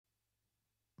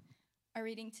Our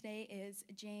reading today is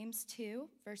James 2,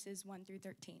 verses 1 through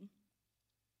 13.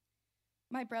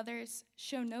 My brothers,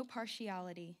 show no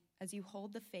partiality as you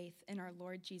hold the faith in our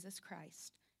Lord Jesus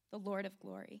Christ, the Lord of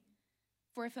glory.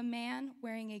 For if a man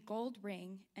wearing a gold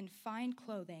ring and fine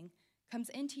clothing comes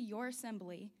into your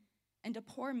assembly, and a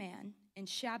poor man in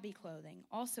shabby clothing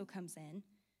also comes in,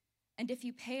 and if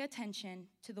you pay attention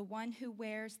to the one who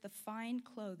wears the fine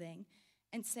clothing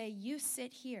and say, "You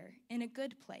sit here in a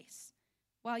good place,"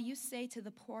 while you say to the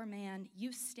poor man,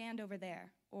 "You stand over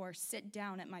there," or "Sit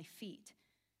down at my feet,"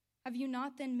 have you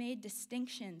not then made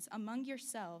distinctions among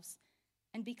yourselves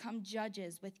and become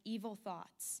judges with evil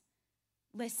thoughts?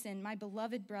 Listen, my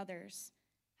beloved brothers,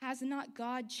 has not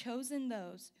God chosen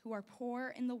those who are poor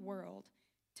in the world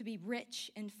to be rich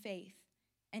in faith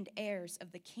and heirs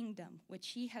of the kingdom which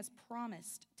he has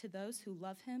promised to those who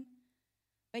love him?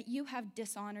 But you have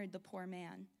dishonored the poor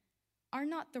man. Are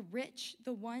not the rich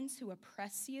the ones who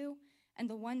oppress you and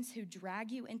the ones who drag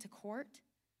you into court?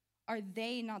 Are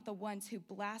they not the ones who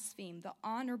blaspheme the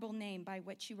honorable name by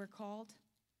which you were called?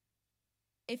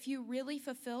 If you really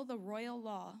fulfill the royal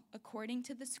law according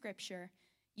to the scripture,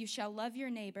 "You shall love your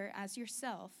neighbor as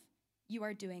yourself," you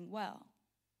are doing well.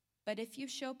 But if you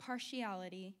show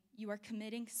partiality, you are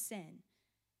committing sin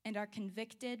and are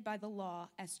convicted by the law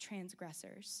as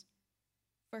transgressors.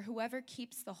 For whoever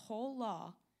keeps the whole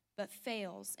law but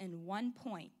fails in one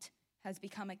point has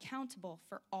become accountable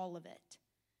for all of it.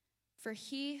 For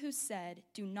he who said,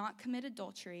 "Do not commit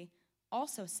adultery,"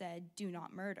 also said, "Do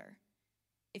not murder."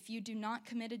 If you do not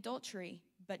commit adultery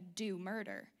but do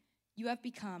murder, you have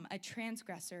become a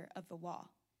transgressor of the law.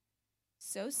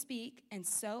 So speak and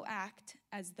so act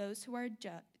as those who are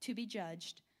to be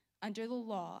judged under the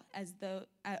law as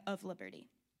of liberty.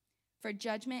 For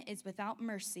judgment is without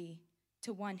mercy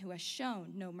to one who has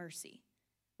shown no mercy.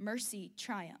 Mercy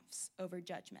triumphs over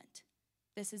judgment.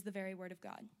 This is the very word of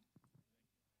God.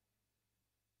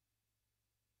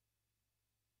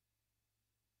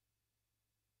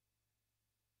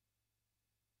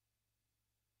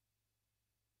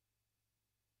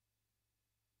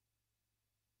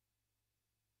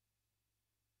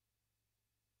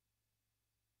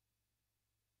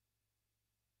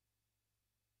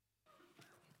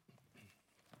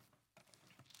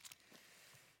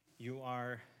 You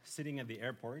are sitting at the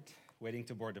airport waiting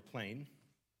to board a plane.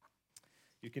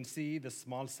 You can see the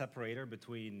small separator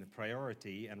between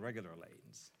priority and regular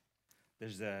lanes.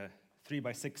 There's a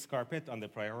 3x6 carpet on the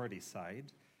priority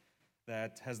side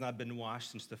that has not been washed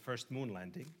since the first moon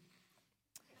landing.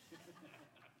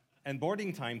 And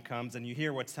boarding time comes and you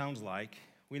hear what sounds like,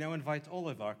 "We now invite all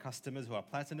of our customers who are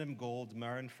platinum, gold,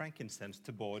 myrrh, and frankincense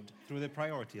to board through the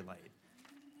priority lane.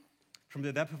 From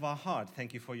the depth of our heart,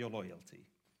 thank you for your loyalty."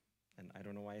 And I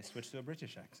don't know why I switched to a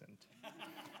British accent.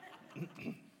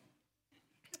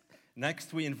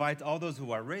 Next, we invite all those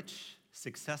who are rich,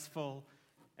 successful,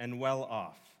 and well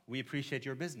off. We appreciate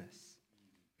your business.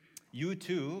 You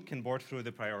too can board through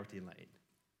the priority lane.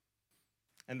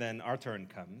 And then our turn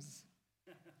comes.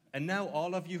 And now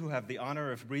all of you who have the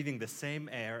honor of breathing the same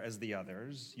air as the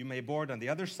others, you may board on the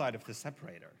other side of the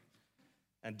separator.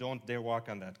 And don't dare walk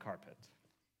on that carpet.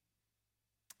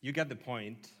 You get the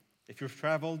point. If you've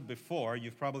traveled before,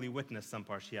 you've probably witnessed some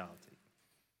partiality.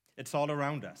 It's all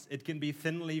around us. It can be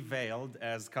thinly veiled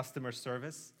as customer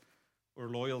service or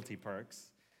loyalty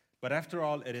perks, but after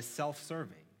all, it is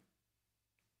self-serving.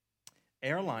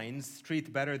 Airlines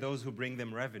treat better those who bring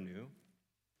them revenue,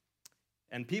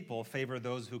 and people favor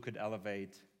those who could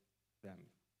elevate them.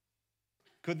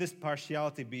 Could this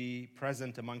partiality be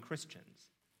present among Christians?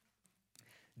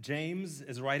 James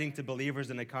is writing to believers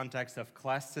in a context of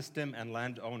class system and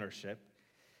land ownership,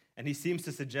 and he seems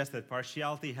to suggest that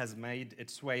partiality has made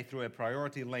its way through a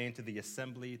priority lane to the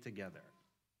assembly together.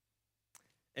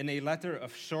 In a letter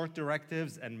of short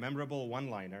directives and memorable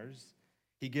one-liners,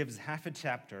 he gives half a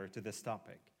chapter to this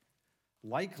topic,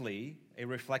 likely a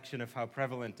reflection of how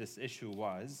prevalent this issue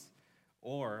was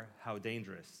or how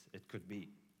dangerous it could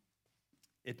be.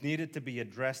 It needed to be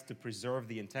addressed to preserve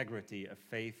the integrity of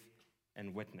faith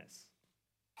and witness.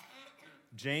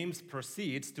 James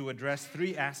proceeds to address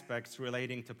three aspects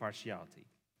relating to partiality: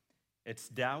 its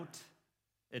doubt,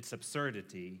 its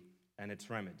absurdity, and its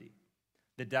remedy.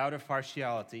 The doubt of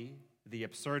partiality, the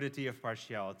absurdity of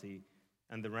partiality,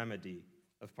 and the remedy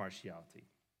of partiality.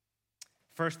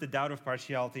 First, the doubt of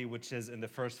partiality, which is in the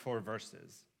first 4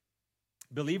 verses.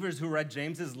 Believers who read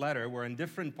James's letter were in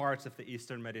different parts of the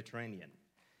Eastern Mediterranean.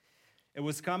 It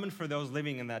was common for those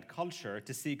living in that culture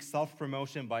to seek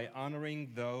self-promotion by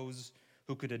honoring those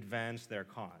who could advance their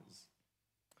cause.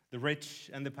 The rich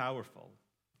and the powerful,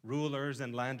 rulers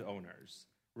and landowners,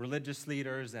 religious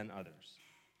leaders and others.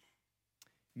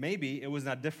 maybe it was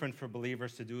not different for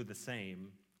believers to do the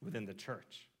same within the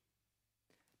church.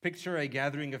 Picture a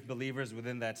gathering of believers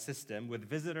within that system with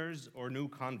visitors or new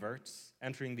converts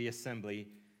entering the assembly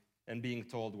and being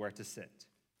told where to sit.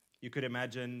 You could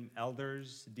imagine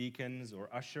elders, deacons, or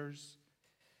ushers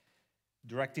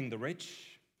directing the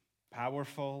rich,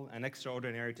 powerful, and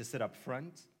extraordinary to sit up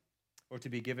front or to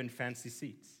be given fancy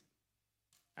seats.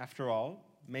 After all,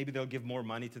 maybe they'll give more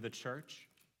money to the church,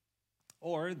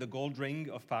 or the gold ring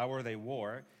of power they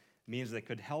wore means they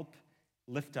could help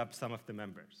lift up some of the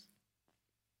members.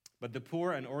 But the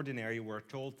poor and ordinary were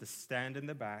told to stand in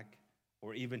the back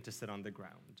or even to sit on the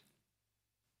ground.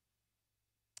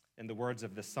 In the words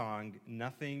of the song,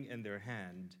 nothing in their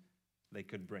hand they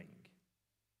could bring.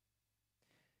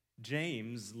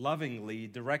 James lovingly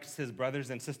directs his brothers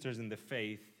and sisters in the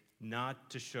faith not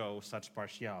to show such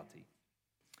partiality.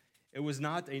 It was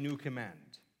not a new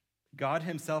command. God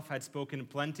himself had spoken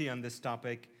plenty on this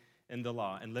topic in the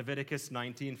law, in Leviticus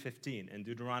 19:15, in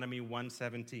Deuteronomy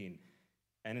 1:17,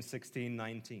 and in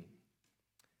 16:19.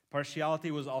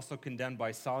 Partiality was also condemned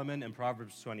by Solomon in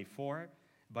Proverbs 24,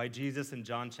 by Jesus in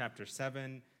John chapter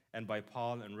 7, and by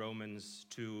Paul in Romans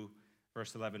 2,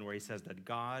 verse 11, where he says that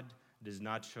God does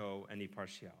not show any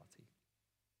partiality.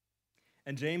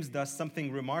 And James does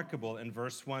something remarkable in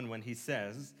verse 1 when he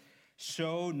says,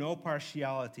 "Show no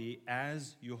partiality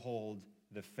as you hold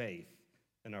the faith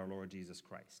in our Lord Jesus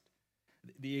Christ."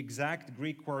 The exact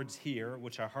Greek words here,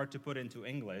 which are hard to put into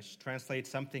English, translate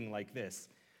something like this: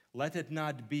 "Let it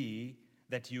not be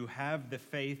that you have the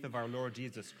faith of our Lord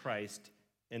Jesus Christ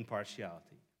in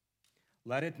partiality."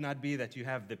 Let it not be that you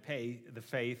have the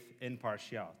faith in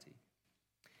partiality.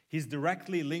 He's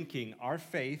directly linking our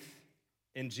faith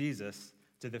in Jesus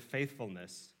to the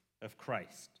faithfulness of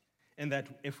Christ. And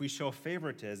that if we show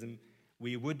favoritism,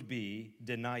 we would be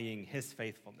denying his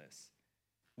faithfulness.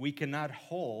 We cannot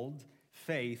hold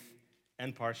faith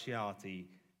and partiality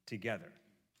together.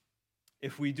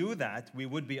 If we do that, we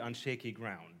would be on shaky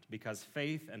ground because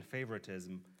faith and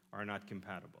favoritism are not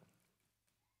compatible.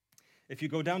 If you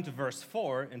go down to verse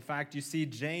 4, in fact, you see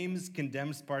James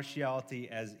condemns partiality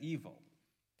as evil.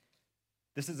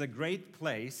 This is a great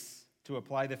place to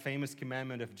apply the famous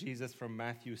commandment of Jesus from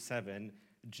Matthew 7,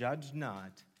 "Judge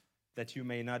not, that you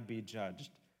may not be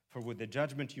judged. For with the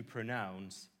judgment you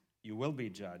pronounce, you will be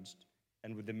judged,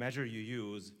 and with the measure you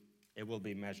use, it will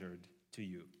be measured to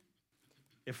you."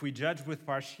 If we judge with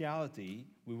partiality,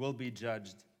 we will be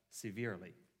judged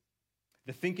severely.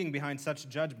 The thinking behind such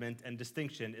judgment and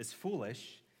distinction is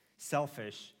foolish,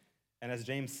 selfish, and as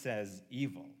James says,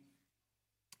 evil.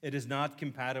 It is not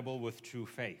compatible with true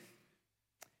faith.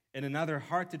 In another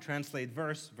hard-to-translate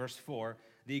verse 4,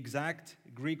 the exact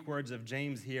Greek words of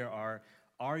James here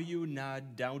are you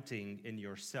not doubting in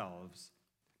yourselves,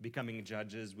 becoming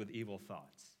judges with evil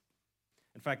thoughts?"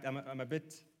 In fact,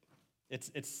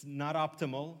 it's not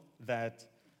optimal that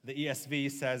the ESV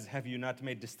says, "Have you not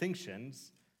made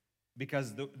distinctions?"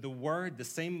 Because the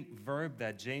same verb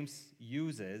that James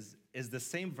uses is the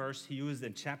same verse he used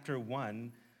in chapter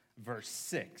 1, verse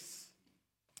 6.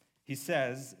 He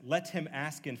says, "Let him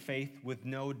ask in faith with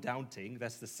no doubting."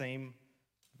 That's the same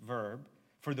verb.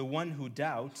 "For the one who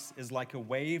doubts is like a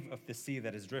wave of the sea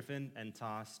that is driven and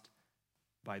tossed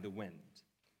by the wind."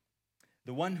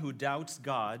 The one who doubts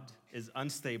God is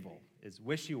unstable, is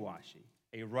wishy-washy,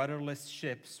 a rudderless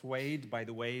ship swayed by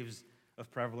the waves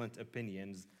of prevalent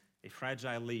opinions, a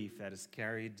fragile leaf that is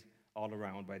carried all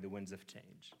around by the winds of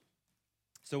change.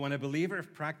 So when a believer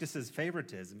practices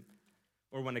favoritism,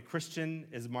 or when a Christian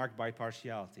is marked by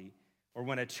partiality, or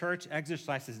when a church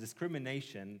exercises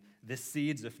discrimination, the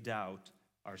seeds of doubt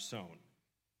are sown.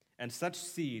 And such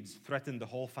seeds threaten the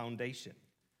whole foundation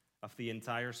of the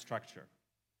entire structure.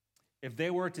 If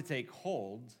they were to take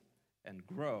hold and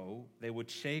grow, they would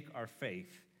shake our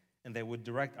faith, and they would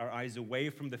direct our eyes away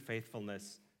from the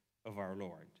faithfulness of our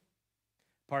Lord.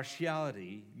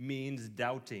 Partiality means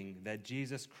doubting that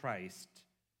Jesus Christ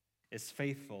is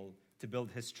faithful to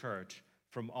build his church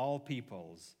from all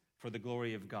peoples for the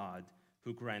glory of God,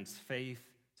 who grants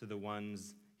faith to the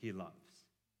ones he loves.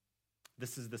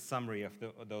 This is the summary of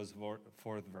those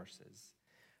 4 verses.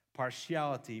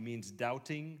 Partiality means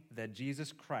doubting that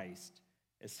Jesus Christ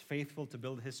is faithful to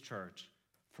build his church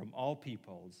from all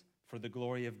peoples for the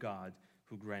glory of God,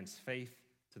 who grants faith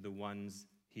to the ones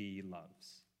he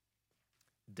loves.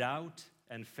 Doubt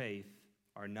and faith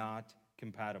are not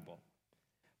compatible.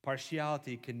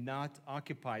 Partiality cannot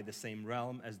occupy the same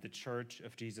realm as the church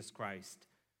of Jesus Christ,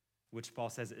 which Paul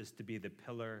says is to be the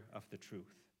pillar of the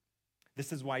truth.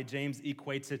 This is why James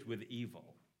equates it with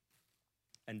evil.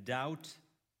 And doubt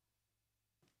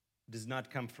does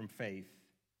not come from faith.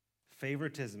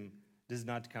 Favoritism does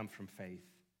not come from faith.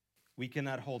 We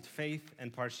cannot hold faith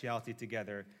and partiality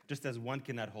together, just as one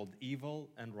cannot hold evil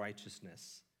and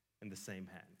righteousness in the same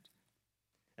hand.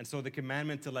 And so the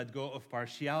commandment to let go of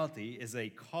partiality is a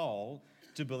call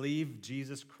to believe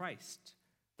Jesus Christ,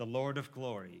 the Lord of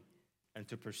glory, and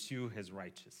to pursue his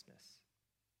righteousness.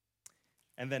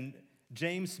 And then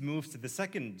James moves to the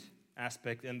second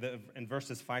aspect in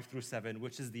verses 5 through 7,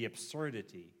 which is the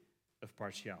absurdity of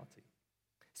partiality.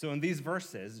 So in these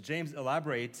verses, James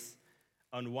elaborates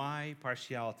on why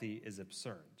partiality is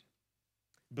absurd.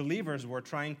 Believers were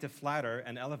trying to flatter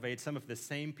and elevate some of the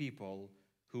same people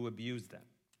who abused them.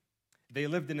 They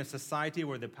lived in a society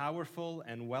where the powerful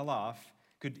and well-off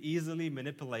could easily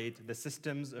manipulate the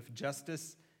systems of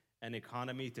justice and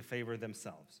economy to favor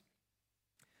themselves.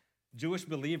 Jewish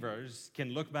believers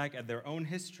can look back at their own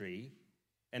history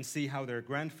and see how their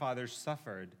grandfathers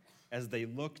suffered as they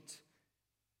looked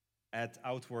at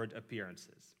outward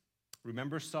appearances.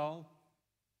 Remember Saul?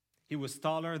 He was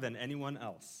taller than anyone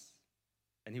else,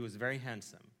 and he was very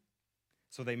handsome.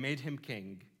 So they made him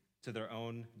king to their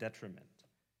own detriment.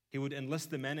 He would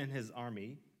enlist the men in his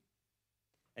army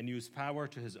and use power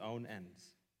to his own ends.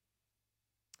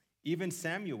 Even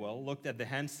Samuel looked at the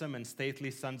handsome and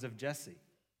stately sons of Jesse.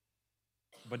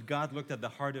 But God looked at the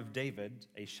heart of David,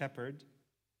 a shepherd,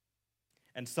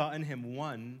 and saw in him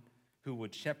one who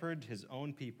would shepherd his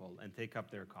own people and take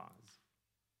up their cause.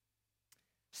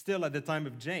 Still, at the time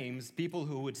of James, people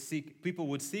would seek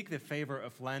the favor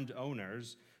of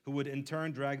landowners who would in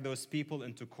turn drag those people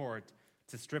into court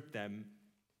to strip them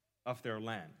of their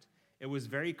land. It was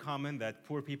very common that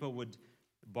poor people would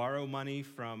borrow money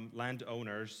from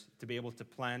landowners to be able to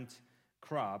plant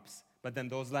crops, but then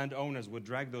those landowners would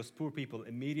drag those poor people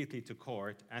immediately to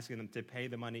court, asking them to pay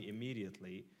the money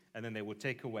immediately, and then they would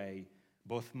take away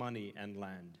both money and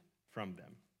land from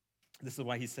them. This is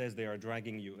why he says they are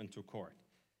dragging you into court.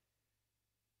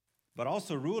 But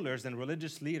also rulers and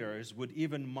religious leaders would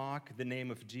even mock the name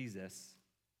of Jesus,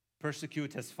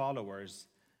 persecute his followers,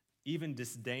 even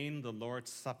disdain the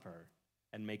Lord's Supper,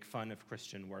 and make fun of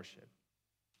Christian worship.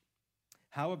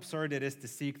 How absurd it is to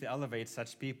seek to elevate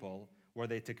such people were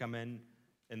they to come in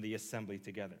the assembly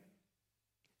together.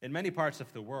 In many parts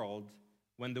of the world,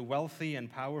 when the wealthy and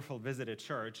powerful visit a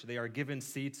church, they are given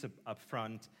seats up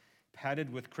front,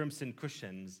 padded with crimson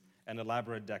cushions and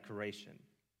elaborate decoration.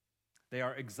 They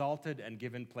are exalted and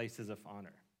given places of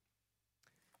honor.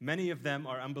 Many of them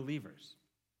are unbelievers.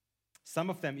 Some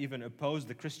of them even oppose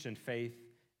the Christian faith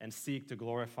and seek to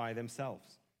glorify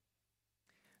themselves.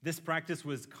 This practice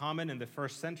was common in the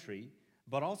first century,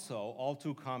 but also all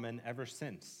too common ever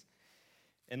since.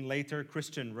 In later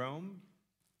Christian Rome,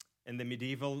 in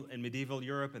medieval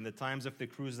Europe, in the times of the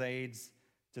Crusades,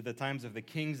 to the times of the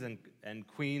kings and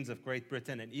queens of Great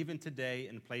Britain, and even today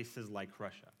in places like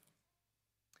Russia.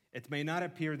 It may not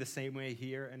appear the same way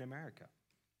here in America,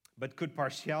 but could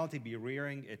partiality be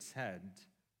rearing its head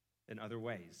in other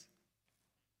ways?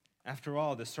 After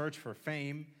all, the search for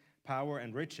fame, power,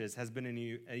 and riches has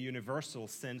been a universal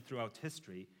sin throughout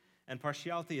history, and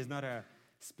partiality is not a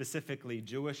specifically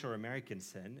Jewish or American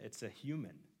sin, it's a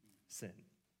human sin.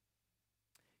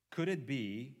 Could it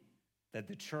be that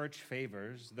the church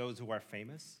favors those who are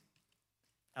famous,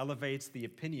 elevates the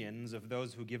opinions of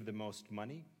those who give the most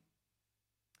money,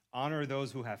 honor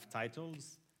those who have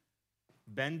titles,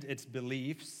 bend its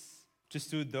beliefs to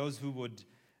suit those who would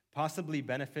possibly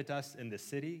benefit us in the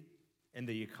city, in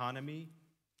the economy,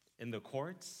 in the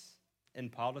courts, in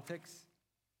politics?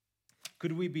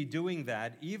 Could we be doing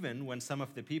that even when some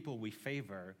of the people we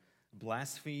favor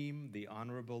blaspheme the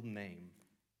honorable name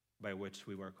by which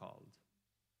we were called?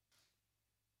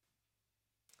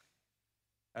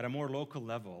 At a more local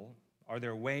level, are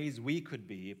there ways we could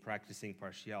be practicing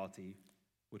partiality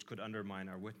which could undermine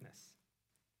our witness?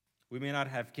 We may not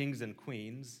have kings and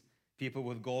queens, people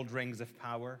with gold rings of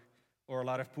power, or a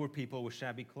lot of poor people with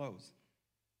shabby clothes.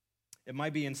 It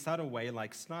might be in subtle way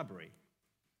like snobbery,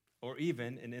 or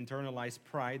even an internalized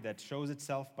pride that shows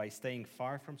itself by staying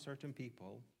far from certain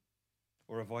people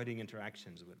or avoiding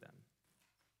interactions with them,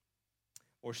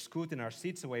 or scooting our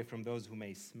seats away from those who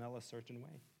may smell a certain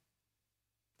way,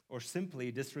 or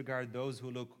simply disregard those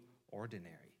who look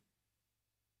ordinary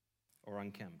or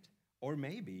unkempt, or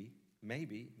maybe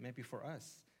for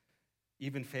us,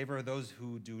 even favor those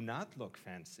who do not look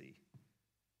fancy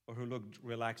or who look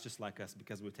relaxed just like us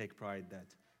because we take pride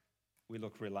that we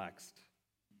look relaxed.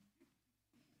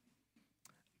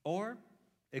 Or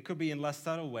it could be in less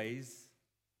subtle ways,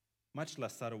 much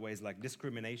less subtle ways, like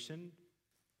discrimination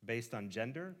based on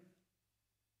gender,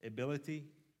 ability,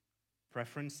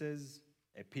 preferences,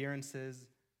 appearances,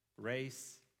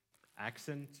 race,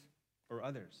 accent, or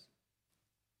others?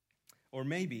 Or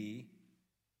maybe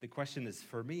the question is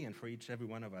for me and for every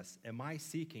one of us, am I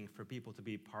seeking for people to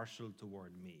be partial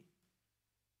toward me?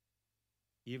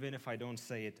 Even if I don't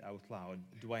say it out loud,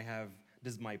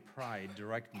 does my pride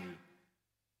direct me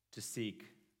to seek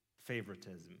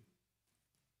favoritism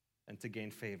and to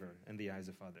gain favor in the eyes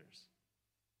of others?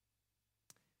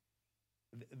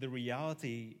 The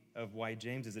reality of why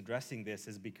James is addressing this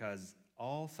is because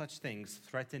all such things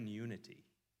threaten unity.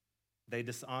 They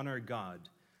dishonor God.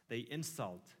 They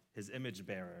insult his image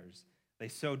bearers. They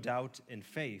sow doubt in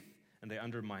faith, and they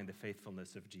undermine the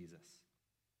faithfulness of Jesus.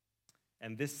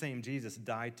 And this same Jesus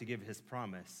died to give his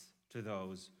promise to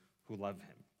those who love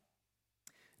him.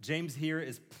 James here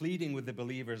is pleading with the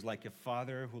believers like a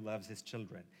father who loves his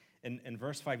children. In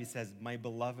verse 5, he says, "My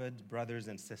beloved brothers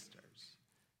and sisters."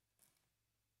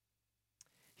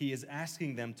 He is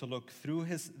asking them to look through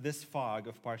this fog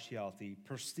of partiality,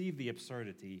 perceive the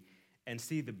absurdity, and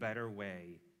see the better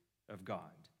way of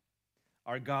God.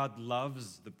 Our God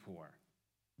loves the poor,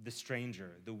 the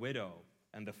stranger, the widow,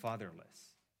 and the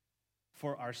fatherless.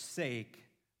 For our sake,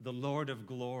 the Lord of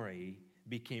glory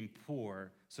became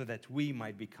poor so that we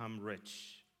might become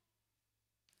rich.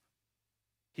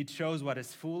 He chose what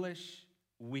is foolish,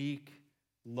 weak,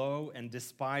 low, and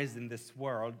despised in this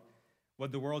world,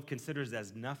 what the world considers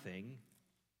as nothing,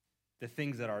 the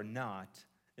things that are not,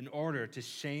 in order to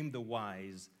shame the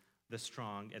wise, the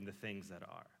strong, and the things that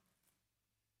are.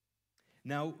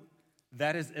 Now,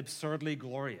 that is absurdly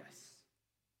glorious.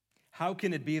 How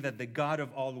can it be that the God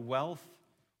of all wealth,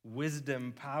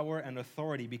 wisdom, power, and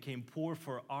authority became poor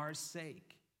for our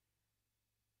sake?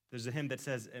 There's a hymn that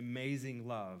says, "Amazing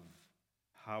love,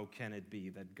 how can it be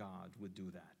that God would do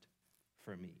that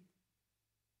for me?"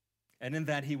 And in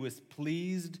that he was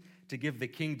pleased to give the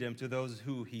kingdom to those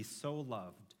who he so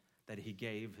loved that he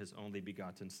gave his only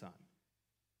begotten Son.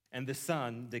 And the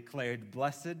Son declared,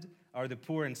 "Blessed are the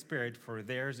poor in spirit, for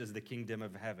theirs is the kingdom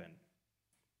of heaven."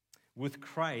 With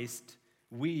Christ,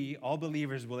 we, all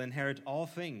believers, will inherit all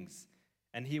things,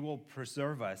 and he will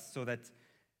preserve us so that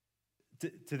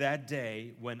to that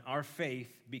day when our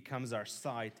faith becomes our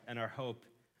sight and our hope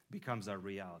becomes our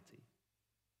reality.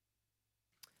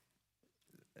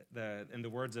 In the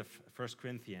words of 1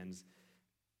 Corinthians,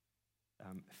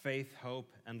 faith,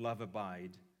 hope, and love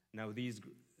abide. Now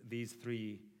these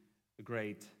three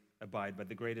great abide, but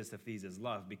the greatest of these is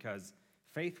love, because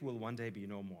faith will one day be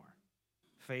no more.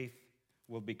 Faith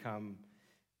will become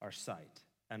our sight,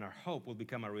 and our hope will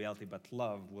become our reality, but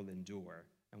love will endure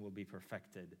and will be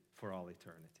perfected for all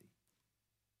eternity.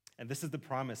 And this is the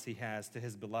promise he has to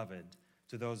his beloved,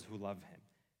 to those who love him.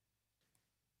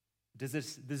 Does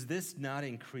this not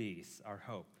increase our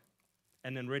hope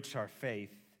and enrich our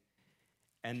faith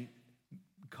and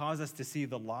cause us to see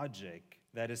the logic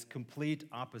that is complete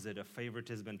opposite of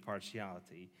favoritism and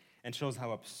partiality and shows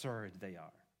how absurd they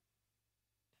are?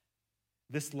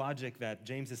 This logic that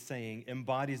James is saying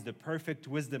embodies the perfect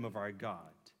wisdom of our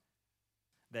God,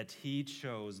 that he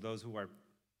chose those who are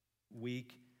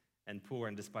weak and poor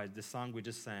and despised. The song we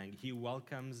just sang, he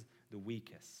welcomes the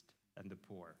weakest and the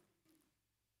poor,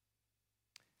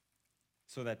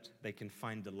 so that they can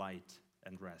find delight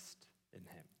and rest in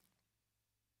him.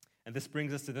 And this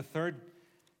brings us to the third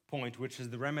point, which is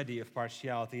the remedy of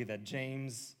partiality that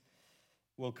James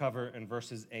will cover in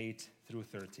verses 8 through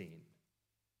 13.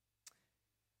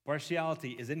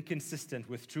 Partiality is inconsistent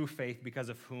with true faith because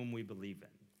of whom we believe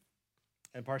in.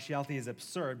 And partiality is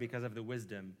absurd because of the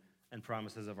wisdom and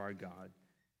promises of our God.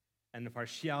 And the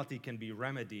partiality can be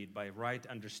remedied by right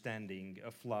understanding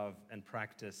of love and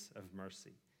practice of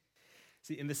mercy.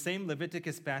 See, in the same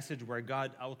Leviticus passage where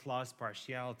God outlaws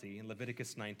partiality, in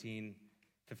Leviticus 19,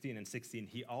 15, and 16,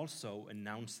 he also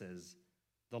announces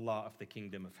the law of the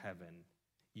kingdom of heaven.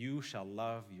 You shall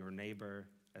love your neighbor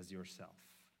as yourself.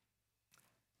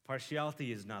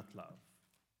 Partiality is not love.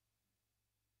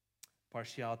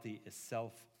 Partiality is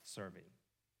self-serving.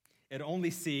 It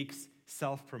only seeks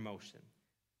self-promotion.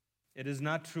 It is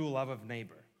not true love of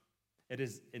neighbor. It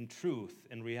is, in truth,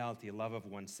 in reality, love of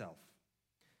oneself.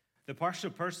 The partial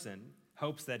person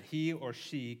hopes that he or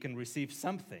she can receive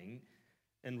something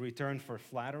in return for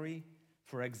flattery,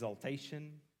 for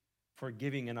exaltation, for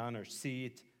giving an honored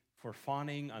seat, for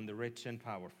fawning on the rich and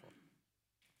powerful.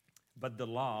 But the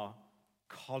law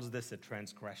calls this a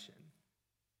transgression.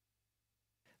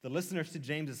 The listeners to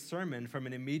James's sermon, from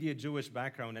an immediate Jewish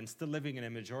background and still living in a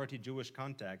majority Jewish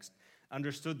context,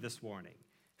 understood this warning.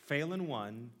 Fail in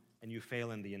one, and you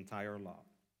fail in the entire law.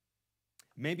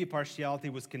 Maybe partiality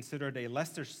was considered a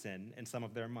lesser sin in some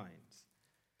of their minds.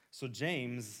 So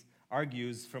James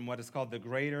argues from what is called the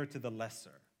greater to the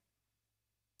lesser.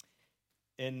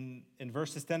 In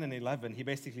verses 10 and 11, he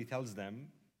basically tells them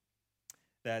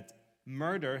that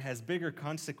murder has bigger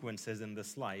consequences in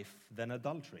this life than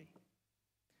adultery.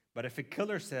 But if a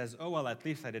killer says, oh, well, at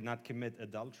least I did not commit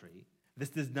adultery, this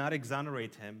does not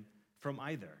exonerate him from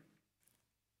either.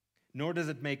 Nor does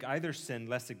it make either sin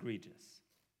less egregious.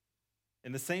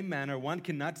 In the same manner, one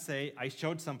cannot say, I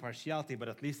showed some partiality, but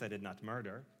at least I did not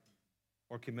murder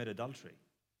or commit adultery.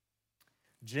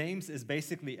 James is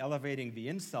basically elevating the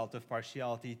insult of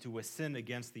partiality to a sin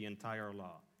against the entire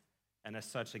law, and as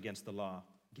such, against the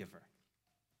lawgiver.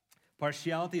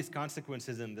 Partiality's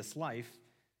consequences in this life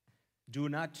do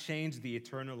not change the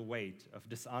eternal weight of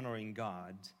dishonoring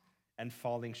God and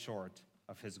falling short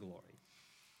of his glory.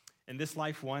 In this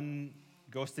life, one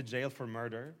goes to jail for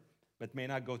murder, but may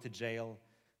not go to jail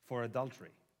for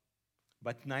adultery.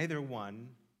 But neither one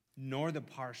nor the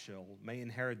partial may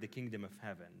inherit the kingdom of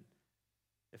heaven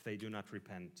if they do not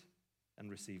repent and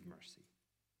receive mercy.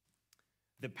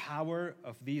 The power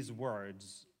of these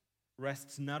words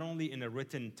rests not only in a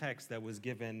written text that was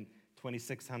given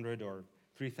 2,600 or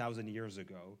 3,000 years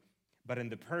ago, but in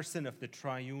the person of the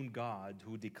triune God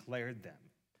who declared them,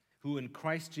 who in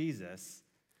Christ Jesus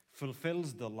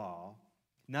fulfills the law,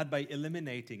 not by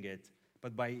eliminating it,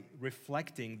 but by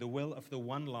reflecting the will of the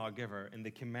one lawgiver in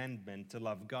the commandment to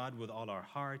love God with all our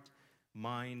heart,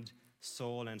 mind,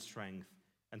 soul, and strength,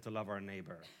 and to love our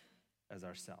neighbor as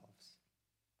ourselves.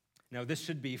 Now, this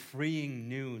should be freeing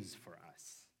news for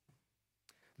us.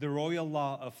 The royal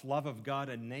law of love of God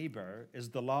and neighbor is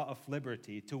the law of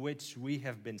liberty to which we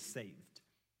have been saved.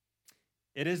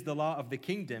 It is the law of the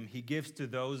kingdom he gives to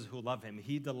those who love him.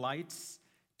 He delights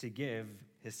to give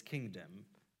his kingdom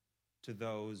to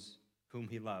those whom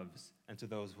he loves and to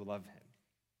those who love him.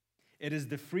 It is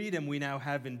the freedom we now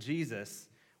have in Jesus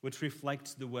which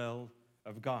reflects the will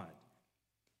of God.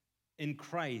 In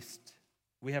Christ,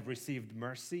 we have received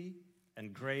mercy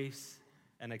and grace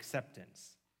and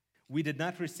acceptance. We did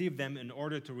not receive them in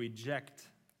order to reject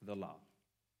the law.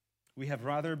 We have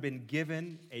rather been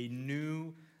given a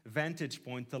new vantage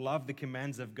point to love the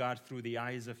commands of God through the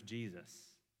eyes of Jesus.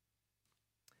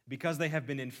 Because they have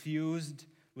been infused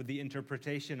with the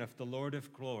interpretation of the Lord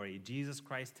of glory, Jesus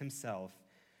Christ himself,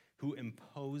 who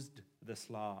imposed this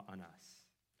law on us.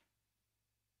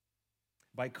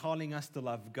 By calling us to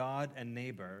love God and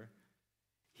neighbor,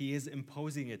 he is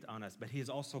imposing it on us, but he is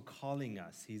also calling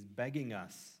us, he's begging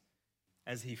us,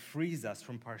 as he frees us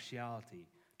from partiality,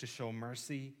 to show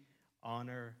mercy,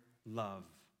 honor, love,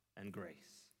 and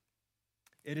grace.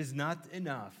 It is not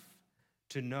enough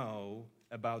to know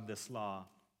about this law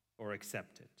or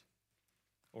accept it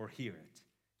or hear it.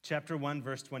 Chapter 1,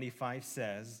 verse 25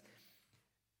 says,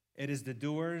 it is the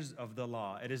doers of the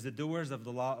law, it is the doers of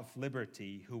the law of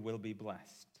liberty who will be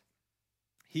blessed.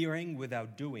 Hearing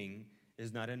without doing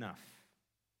is not enough.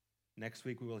 Next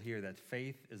week we will hear that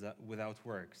faith without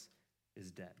works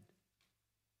is dead.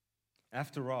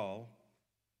 After all,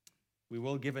 we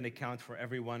will give an account for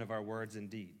every one of our words and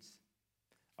deeds.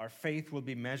 Our faith will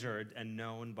be measured and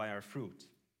known by our fruit,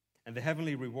 and the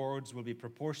heavenly rewards will be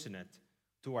proportionate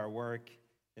to our work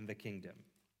in the kingdom.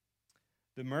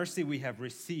 The mercy we have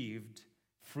received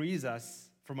frees us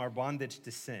from our bondage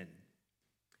to sin.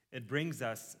 It brings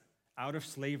us out of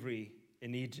slavery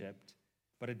in Egypt,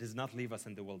 but it does not leave us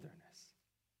in the wilderness.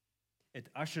 It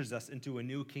ushers us into a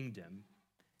new kingdom,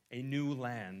 a new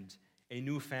land, a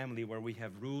new family where we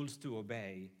have rules to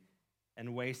obey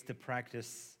and ways to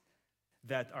practice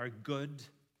that are good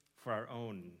for our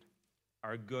own,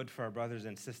 are good for our brothers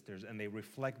and sisters, and they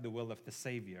reflect the will of the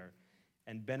Savior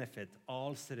and benefit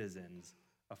all citizens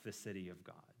of the city of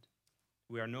God.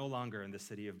 We are no longer in the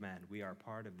city of man. We are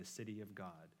part of the city of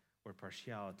God, where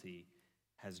partiality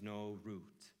has no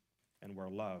root and where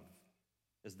love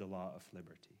is the law of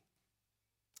liberty.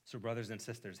 So, brothers and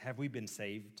sisters, have we been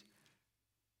saved?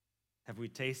 Have we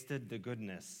tasted the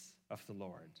goodness of the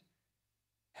Lord?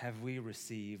 Have we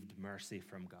received mercy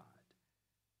from God?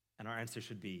 And our answer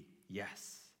should be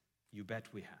yes, you bet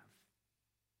we have.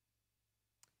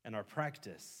 And our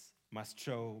practice must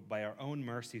show by our own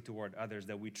mercy toward others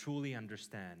that we truly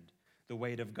understand the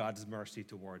weight of God's mercy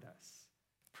toward us.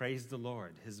 Praise the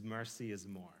Lord, his mercy is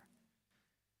more.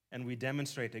 And we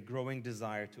demonstrate a growing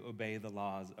desire to obey the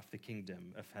laws of the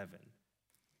kingdom of heaven.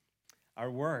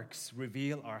 Our works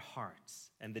reveal our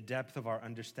hearts and the depth of our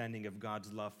understanding of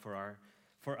God's love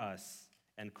for us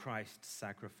and Christ's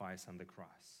sacrifice on the cross.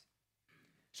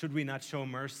 Should we not show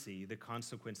mercy, the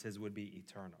consequences would be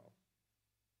eternal.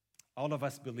 All of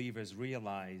us believers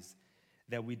realize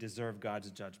that we deserve God's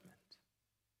judgment.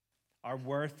 Our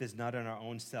worth is not in our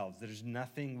own selves. There's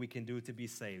nothing we can do to be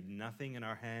saved, nothing in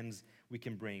our hands we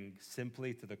can bring.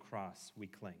 Simply to the cross we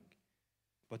cling.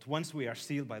 But once we are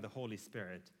sealed by the Holy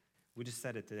Spirit, we just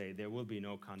said it today, there will be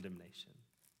no condemnation.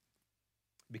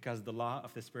 Because the law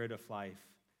of the Spirit of life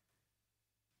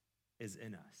is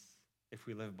in us if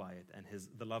we live by it, and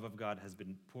the love of God has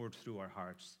been poured through our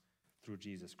hearts through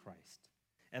Jesus Christ.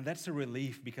 And that's a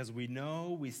relief because we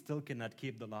know we still cannot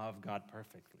keep the law of God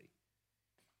perfectly.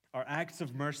 Our acts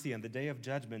of mercy on the day of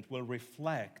judgment will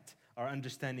reflect our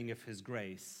understanding of His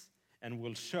grace and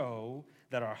will show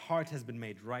that our heart has been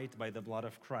made right by the blood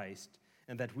of Christ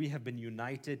and that we have been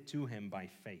united to Him by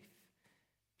faith.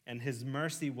 And His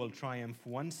mercy will triumph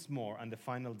once more on the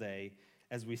final day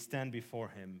as we stand before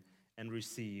Him and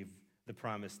receive the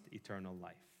promised eternal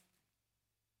life.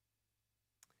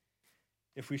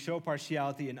 If we show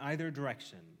partiality in either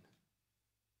direction,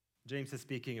 James is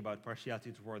speaking about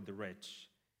partiality toward the rich,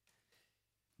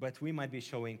 but we might be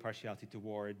showing partiality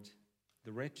toward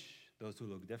the rich, those who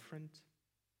look different,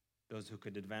 those who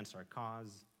could advance our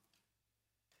cause,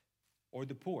 or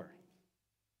the poor.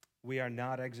 We are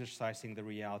not exercising the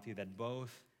reality that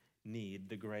both need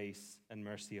the grace and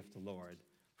mercy of the Lord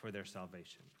for their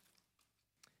salvation.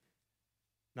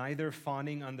 Neither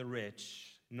fawning on the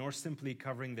rich nor simply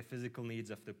covering the physical needs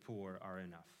of the poor are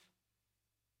enough.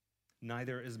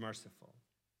 Neither is merciful.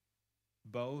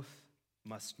 Both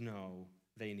must know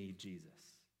they need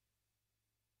Jesus.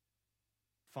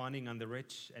 Fawning on the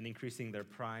rich and increasing their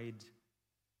pride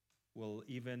will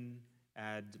even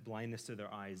add blindness to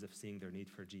their eyes of seeing their need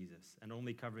for Jesus. And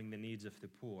only covering the needs of the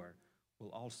poor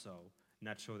will also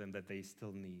not show them that they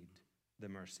still need the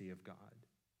mercy of God.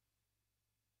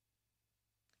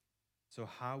 So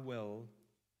how will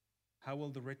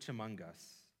the rich among us,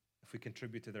 if we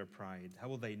contribute to their pride, how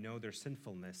will they know their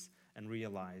sinfulness and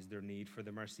realize their need for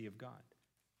the mercy of God?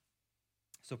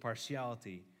 So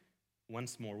partiality,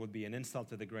 once more, would be an insult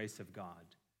to the grace of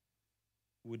God,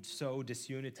 would sow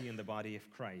disunity in the body of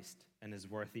Christ, and is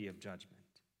worthy of judgment.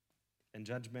 And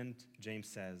judgment, James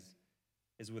says,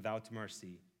 is without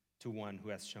mercy to one who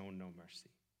has shown no mercy.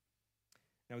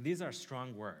 Now, these are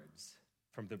strong words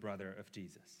from the brother of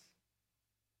Jesus.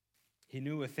 He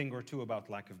knew a thing or two about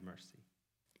lack of mercy.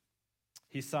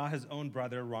 He saw his own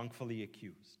brother wrongfully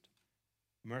accused,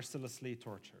 mercilessly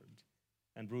tortured,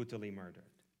 and brutally murdered.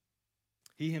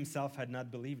 He himself had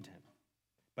not believed him,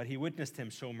 but he witnessed him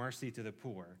show mercy to the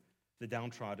poor, the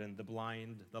downtrodden, the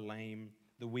blind, the lame,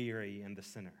 the weary, and the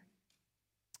sinner.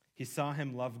 He saw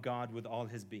him love God with all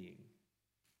his being.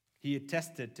 He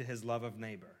attested to his love of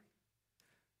neighbor.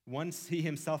 Once he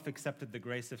himself accepted the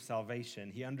grace of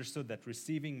salvation, he understood that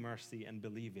receiving mercy and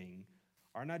believing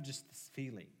are not just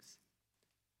feelings.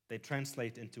 They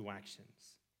translate into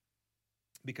actions.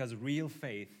 Because real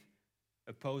faith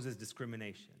opposes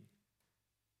discrimination,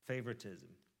 favoritism,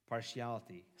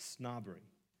 partiality, snobbery.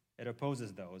 It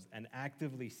opposes those and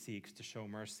actively seeks to show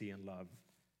mercy and love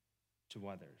to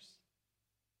others.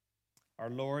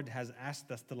 Our Lord has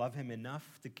asked us to love Him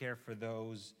enough to care for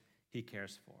those He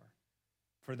cares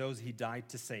for those He died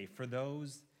to save, for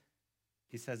those,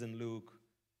 He says in Luke,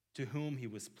 to whom He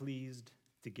was pleased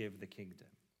to give the kingdom,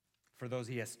 for those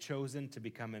He has chosen to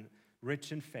become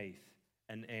rich in faith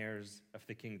and heirs of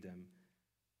the kingdom,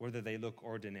 whether they look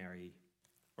ordinary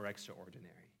or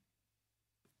extraordinary.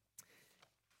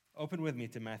 Open with me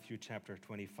to Matthew chapter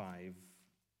 25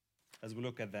 as we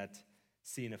look at that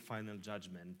scene of final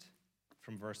judgment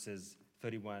from verses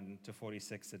 31 to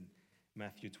 46 in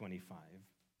Matthew 25.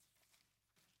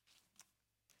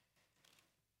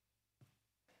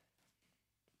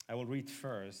 I will read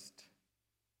first,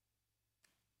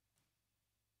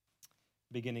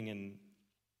 beginning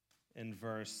in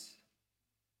verse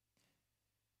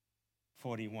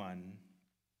 41.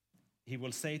 He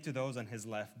will say to those on his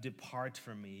left, "Depart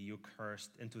from me, you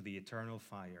cursed, into the eternal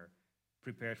fire,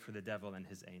 prepared for the devil and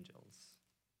his angels.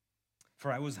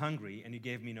 For I was hungry, and you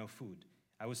gave me no food.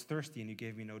 I was thirsty, and you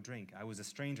gave me no drink. I was a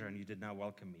stranger, and you did not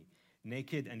welcome me.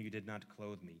 Naked, and you did not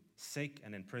clothe me. Sick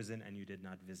and in prison, and you did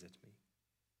not visit me."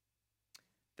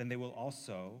 Then they will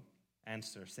also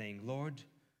answer, saying, "Lord,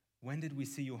 when did we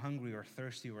see you hungry or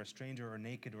thirsty or a stranger or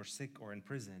naked or sick or in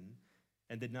prison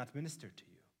and did not minister to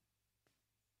you?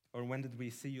 Or when did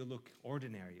we see you look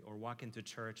ordinary or walk into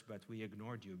church but we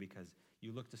ignored you because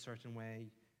you looked a certain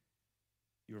way,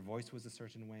 your voice was a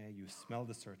certain way, you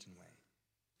smelled a certain way?"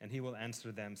 And he will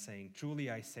answer them, saying, "Truly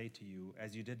I say to you,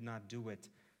 as you did not do it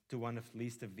to one of the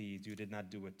least of these, you did not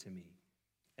do it to me.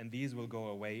 And these will go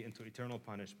away into eternal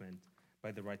punishment,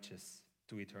 by the righteous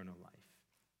to eternal life."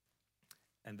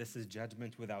 And this is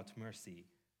judgment without mercy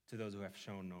to those who have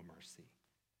shown no mercy.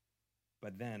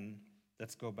 But then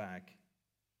let's go back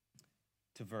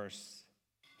to verse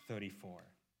 34.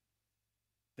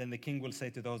 Then the king will say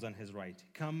to those on his right,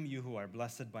 "Come, you who are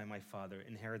blessed by my Father,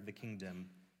 inherit the kingdom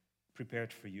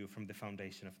prepared for you from the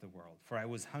foundation of the world. For I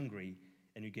was hungry,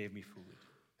 and you gave me food.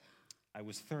 I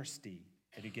was thirsty,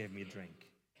 and you gave me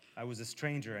drink. I was a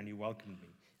stranger, and you welcomed me.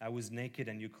 I was naked,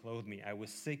 and you clothed me. I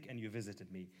was sick, and you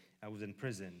visited me. I was in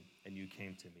prison, and you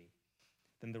came to me."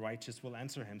 Then the righteous will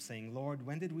answer him, saying, "Lord,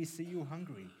 when did we see you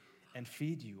hungry and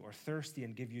feed you, or thirsty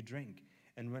and give you drink?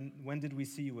 And when did we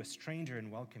see you a stranger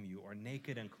and welcome you, or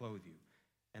naked and clothe you?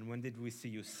 And when did we see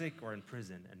you sick or in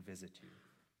prison and visit you?"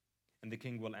 And the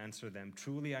king will answer them,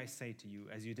 "Truly I say to you,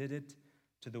 as you did it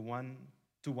to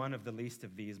one of the least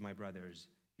of these, my brothers,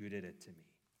 you did it to me."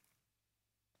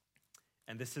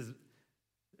 And this is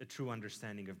a true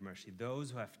understanding of mercy.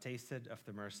 Those who have tasted of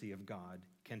the mercy of God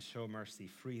can show mercy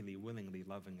freely, willingly,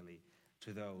 lovingly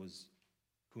to those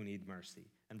who need mercy.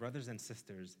 And brothers and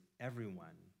sisters,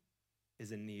 everyone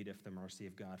is in need of the mercy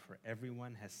of God, for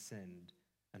everyone has sinned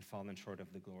and fallen short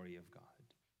of the glory of God.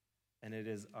 And it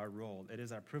is our role, it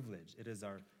is our privilege, it is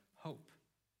our hope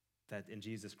that in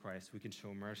Jesus Christ we can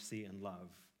show mercy and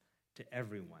love to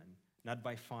everyone, not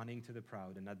by fawning to the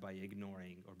proud and not by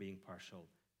ignoring or being partial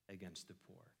against the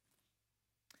poor.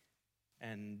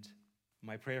 And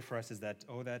my prayer for us is that,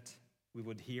 that we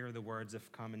would hear the words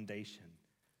of commendation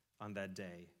on that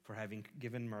day for having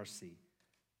given mercy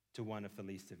to one of the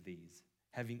least of these,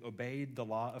 having obeyed the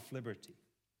law of liberty.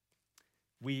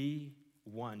 We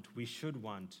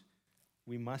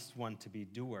must want to be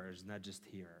doers, not just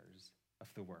hearers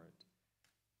of the word.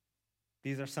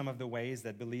 These are some of the ways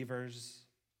that believers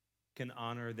can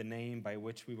honor the name by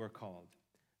which we were called.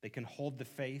 They can hold the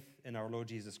faith in our Lord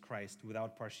Jesus Christ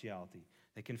without partiality.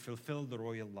 They can fulfill the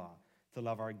royal law to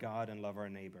love our God and love our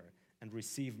neighbor and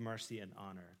receive mercy and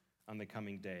honor on the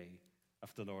coming day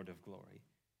of the Lord of glory.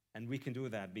 And we can do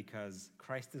that because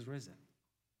Christ is risen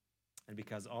and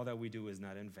because all that we do is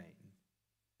not in vain,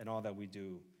 and all that we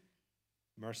do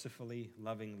mercifully,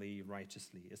 lovingly,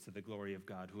 righteously is to the glory of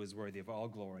God, who is worthy of all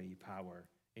glory, power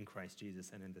in Christ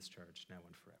Jesus and in this church now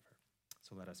and forever.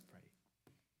 So let us pray.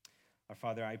 Our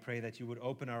Father, I pray that you would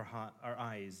open our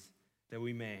eyes, that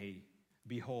we may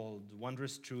behold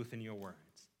wondrous truth in your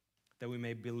words, that we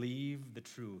may believe the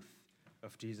truth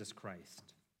of Jesus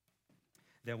Christ,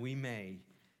 that we may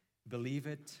believe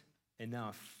it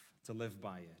enough to live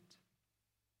by it.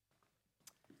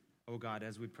 Oh God,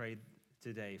 as we pray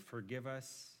today, forgive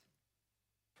us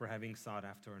for having sought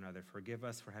after another. Forgive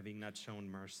us for having not shown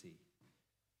mercy.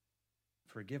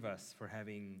 Forgive us for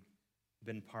having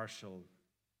been partial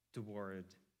toward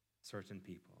certain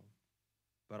people.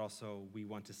 But also, we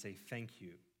want to say thank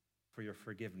you for your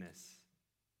forgiveness.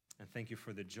 And thank you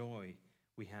for the joy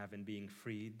we have in being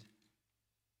freed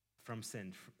from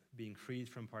sin, being freed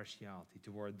from partiality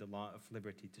toward the law of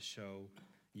liberty to show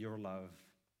your love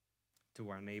to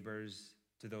our neighbors,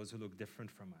 to those who look different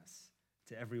from us,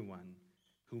 to everyone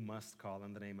who must call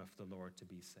on the name of the Lord to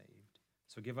be saved.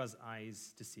 So give us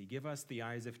eyes to see. Give us the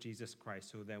eyes of Jesus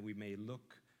Christ so that we may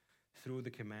look through the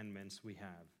commandments we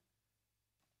have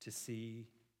to see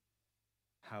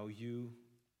how you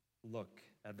look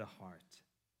at the heart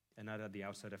and not at the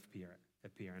outside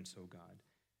appearance, O God.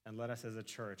 And let us as a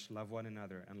church love one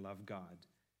another and love God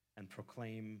and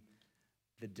proclaim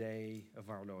the day of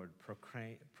our Lord.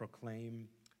 Proclaim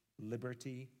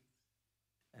liberty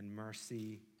and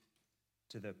mercy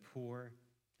to the poor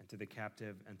and to the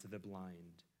captive and to the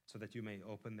blind, so that you may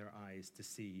open their eyes to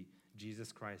see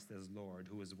Jesus Christ as Lord,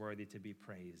 who is worthy to be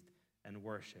praised and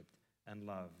worshiped and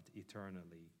loved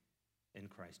eternally in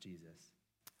Christ Jesus.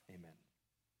 Amen.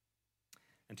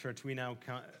 And church, we now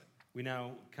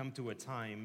come to a time